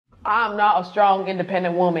I'm not a strong,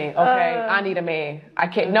 independent woman, okay? I need a man. I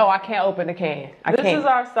can't open the can. This is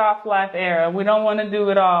our soft life era. We don't want to do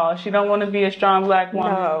it all. She don't want to be a strong black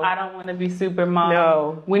woman. No. I don't want to be super mom.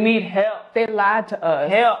 No. We need help. They lied to us.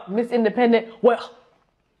 Help. Miss Independent, well,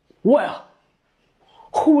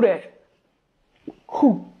 who that?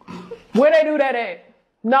 Who? Where they do that at?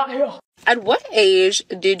 Not here. At what age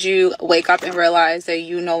did you wake up and realize that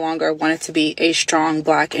you no longer wanted to be a strong,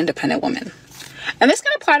 black, independent woman? And this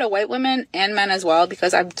can apply to white women and men as well,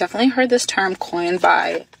 because I've definitely heard this term coined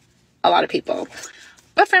by a lot of people.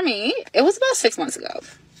 But for me, it was about 6 months ago.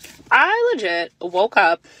 I legit woke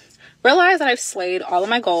up, realized that I've slayed all of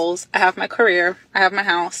my goals. I have my career, I have my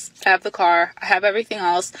house, I have the car, I have everything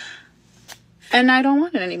else, and I don't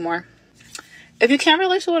want it anymore. If you can't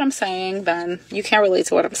relate to what I'm saying, then you can't relate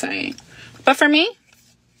to what I'm saying. But for me,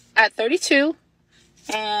 at 32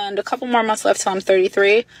 and a couple more months left till I'm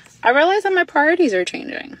 33, I realized that my priorities are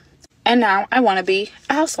changing. And now I want to be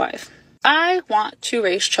a housewife. I want to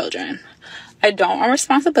raise children. I don't want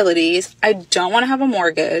responsibilities. I don't want to have a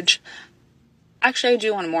mortgage. Actually, I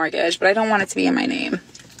do want a mortgage, but I don't want it to be in my name.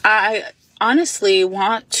 I honestly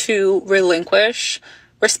want to relinquish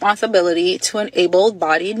responsibility to an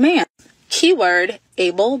able-bodied man. Keyword,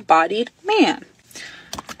 able-bodied man.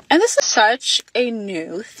 And this is such a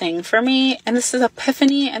new thing for me. And this is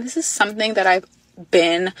epiphany. And this is something that I've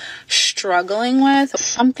been struggling with.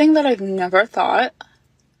 Something that I've never thought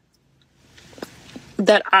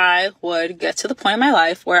that I would get to the point in my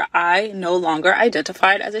life where I no longer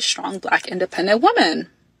identified as a strong, black, independent woman.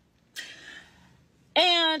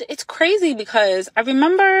 And it's crazy because I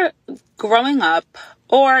remember growing up,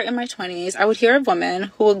 or in my 20s, I would hear of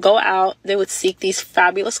women who would go out, they would seek these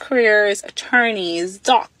fabulous careers, attorneys,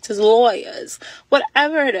 doctors, lawyers,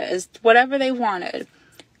 whatever it is, whatever they wanted.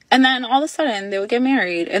 And then all of a sudden, they would get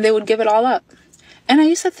married and they would give it all up. And I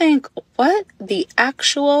used to think, what the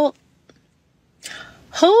actual...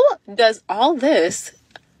 Who does all this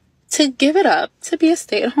to give it up to be a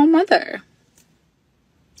stay-at-home mother?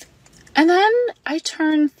 And then I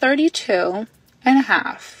turned 32 and a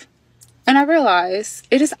half. And I realized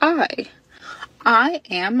it is I. I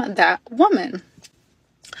am that woman.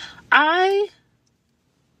 I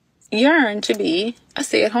yearn to be a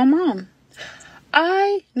stay-at-home mom.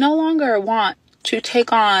 I no longer want to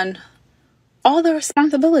take on all the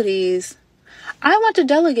responsibilities. I want to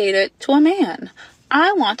delegate it to a man.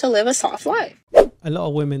 I want to live a soft life. A lot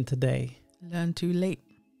of women today learn too late.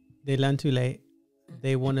 They learn too late.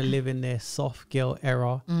 They want to live in their soft girl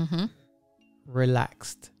era.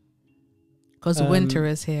 Relaxed. Because winter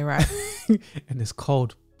is here, right? And it's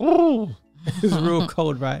cold. Oh, it's real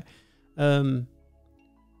cold, right? There's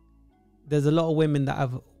a lot of women that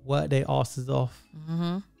have worked their asses off.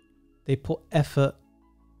 They put effort.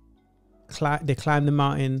 They climb the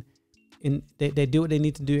mountain. They do what they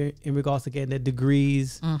need to do in regards to getting their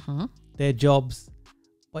degrees, their jobs.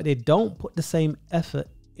 But they don't put the same effort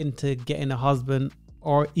into getting a husband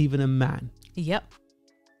or even a man. Yep.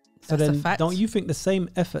 So That's then a fact. don't you think the same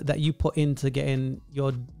effort that you put into getting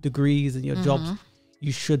your degrees and your jobs,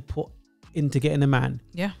 you should put into getting a man?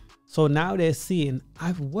 Yeah. So now they're seeing,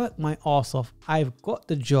 I've worked my ass off. I've got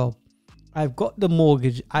the job. I've got the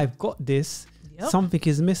mortgage. I've got this. Yep. Something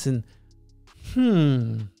is missing.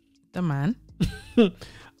 The man.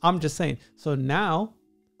 I'm just saying. So now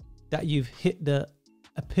that you've hit the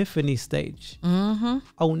epiphany stage,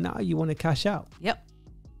 oh, now you want to cash out. Yep.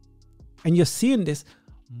 And you're seeing this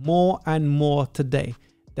more and more today.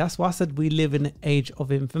 That's why I said we live in an age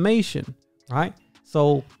of information, right?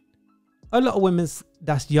 So a lot of women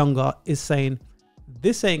that's younger is saying,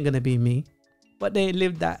 this ain't going to be me, but they ain't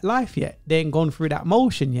lived that life yet. They ain't gone through that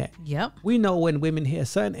motion yet. Yep. We know when women hit a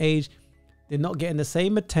certain age, they're not getting the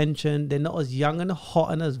same attention. They're not as young and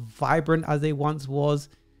hot and as vibrant as they once was.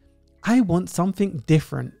 I want something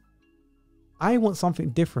different. I want something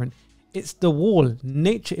different. It's the wall.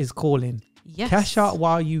 Nature is calling. Yes. Cash out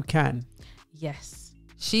while you can. Yes.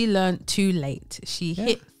 She learned too late. She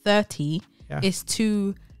hit 30. Yeah. It's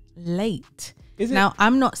too late. Is it? Now,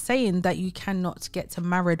 I'm not saying that you cannot get to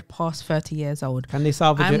married past 30 years old. Can they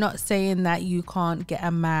salvage it? I'm not saying that you can't get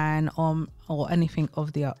a man or anything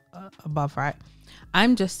of the above, right?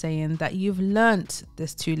 I'm just saying that you've learnt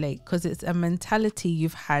this too late because it's a mentality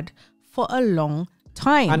you've had for a long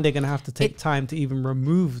time. And they're going to have to take time to even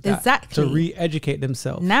remove that. Exactly. To re-educate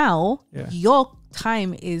themselves. Now, your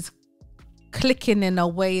time is clicking in a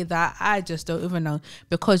way that I just don't even know,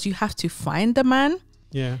 because you have to find the man.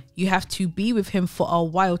 Yeah. You have to be with him for a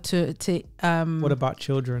while to what about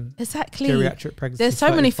children? Exactly. Geriatric pregnancy. There's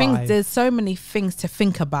so many things. There's so many things to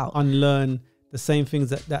think about. Unlearn the same things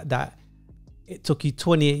that it took you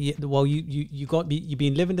 28 years. Well, you've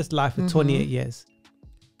been living this life for 28 years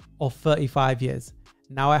or 35 years.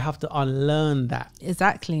 Now I have to unlearn that.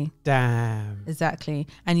 Exactly. Damn. Exactly.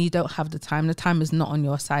 And you don't have the time. The time is not on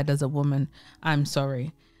your side as a woman. I'm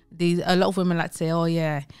sorry. A lot of women like to say, oh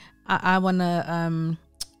yeah, I want to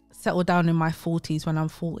settle down in my 40s when I'm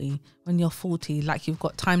 40. When you're 40, like you've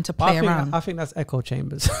got time to play around. I think that's echo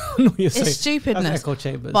chambers. It's stupidness. That's echo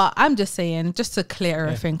chambers. But I'm just saying, just to clear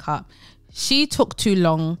everything up, she took too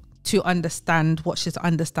long to understand what she's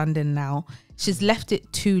understanding now. She's left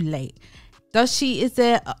it too late. Is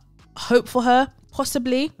there hope for her?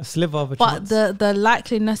 Possibly. A sliver of a chance. But the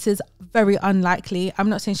likeliness is very unlikely. I'm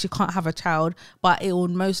not saying she can't have a child, but it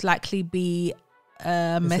would most likely be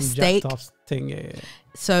a mistake. Thing, yeah.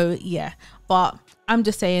 So, yeah. But I'm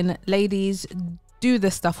just saying, ladies, do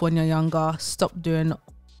this stuff when you're younger. Stop doing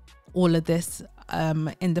all of this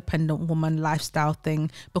independent woman lifestyle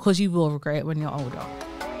thing, because you will regret it when you're older.